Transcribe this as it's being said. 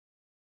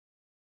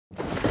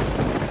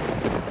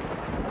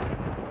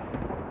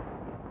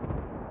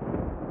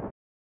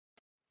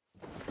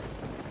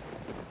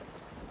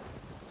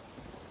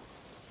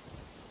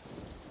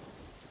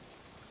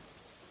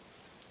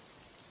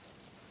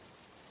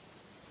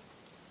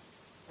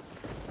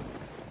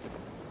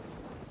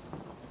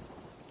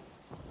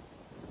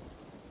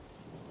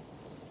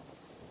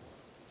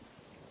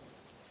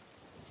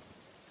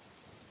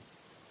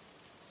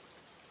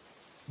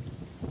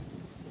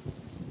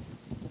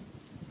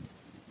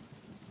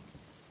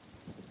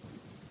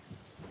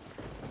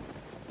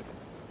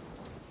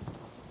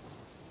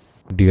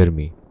Dear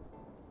me,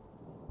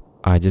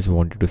 I just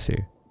wanted to say,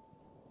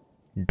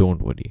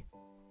 don't worry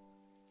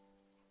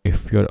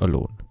if you're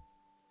alone.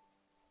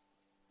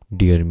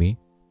 Dear me,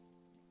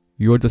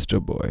 you're just a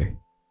boy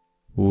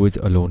who is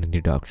alone in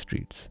the dark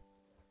streets.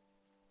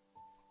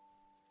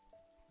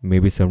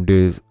 Maybe some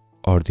days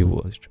are the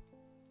worst.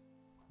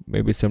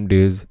 Maybe some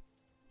days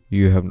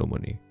you have no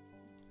money.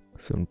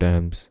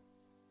 Sometimes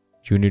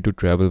you need to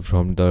travel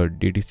from the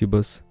DTC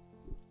bus.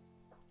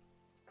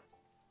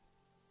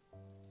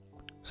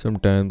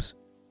 Sometimes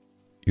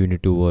you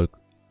need to work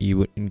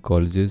even in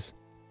colleges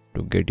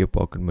to get your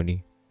pocket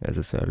money as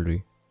a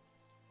salary.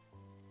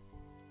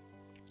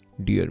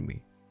 Dear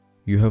me,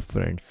 you have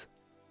friends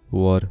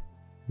who are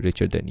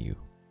richer than you,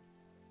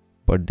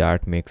 but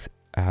that makes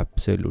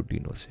absolutely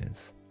no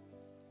sense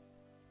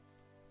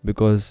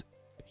because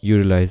you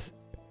realize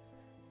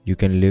you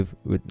can live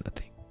with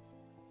nothing.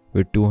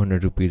 With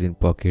 200 rupees in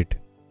pocket,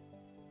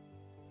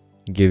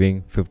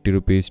 giving 50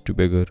 rupees to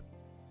beggar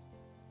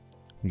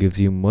gives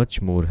you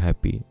much more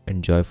happy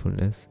and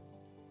joyfulness,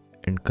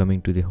 and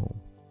coming to the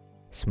home,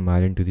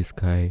 smiling to the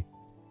sky,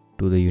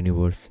 to the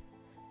universe,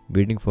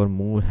 waiting for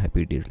more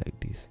happy days like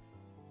these.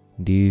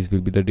 These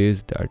will be the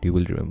days that you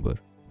will remember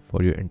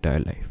for your entire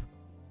life.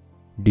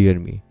 Dear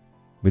me,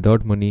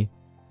 without money,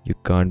 you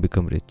can't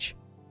become rich.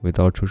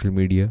 Without social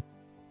media,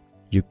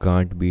 you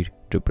can't beat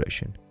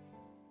depression.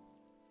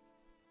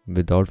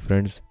 Without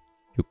friends,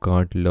 you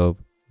can't love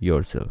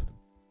yourself.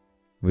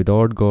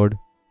 Without God,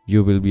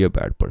 you will be a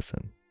bad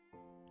person.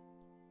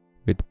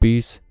 With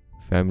peace,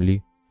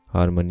 family,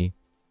 harmony,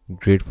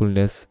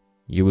 gratefulness,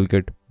 you will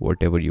get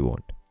whatever you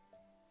want.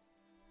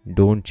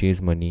 Don't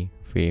chase money,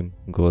 fame,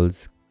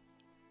 girls.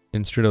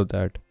 Instead of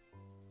that,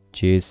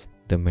 chase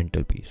the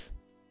mental peace.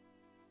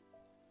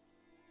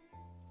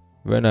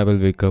 When I will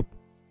wake up,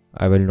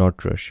 I will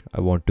not rush.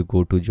 I want to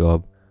go to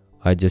job.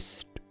 I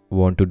just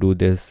want to do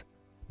this.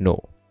 No,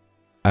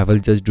 I will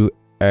just do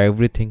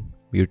everything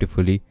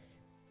beautifully.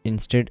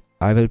 Instead,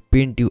 I will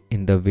paint you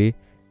in the way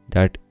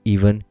that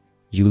even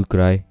you'll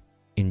cry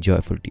in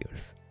joyful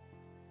tears.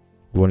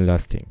 One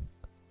last thing.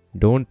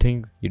 Don't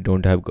think you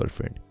don't have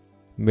girlfriend.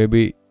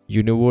 Maybe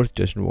universe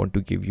doesn't want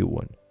to give you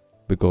one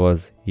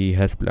because he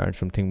has planned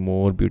something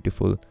more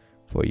beautiful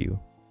for you.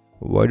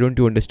 Why don't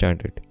you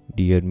understand it?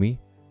 Dear me,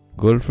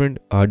 girlfriend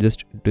are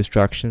just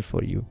distractions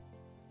for you.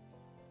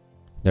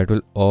 That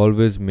will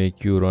always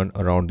make you run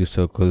around the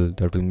circle,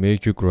 that will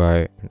make you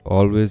cry and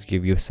always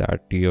give you sad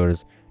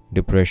tears,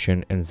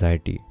 depression,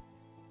 anxiety.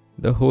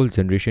 The whole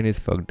generation is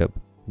fucked up,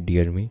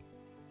 dear me.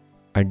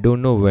 I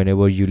don't know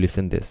whenever you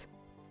listen this,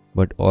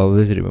 but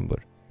always remember,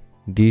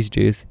 these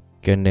days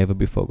can never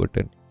be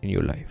forgotten in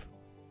your life.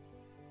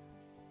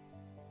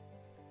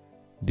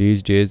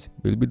 These days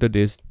will be the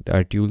days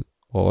that you'll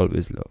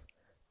always love.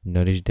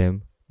 Nourish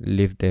them,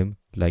 live them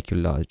like your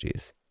last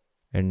days.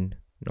 And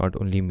not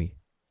only me,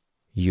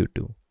 you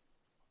too.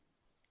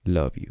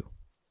 Love you.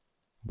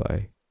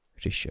 Bye,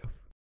 Rishabh.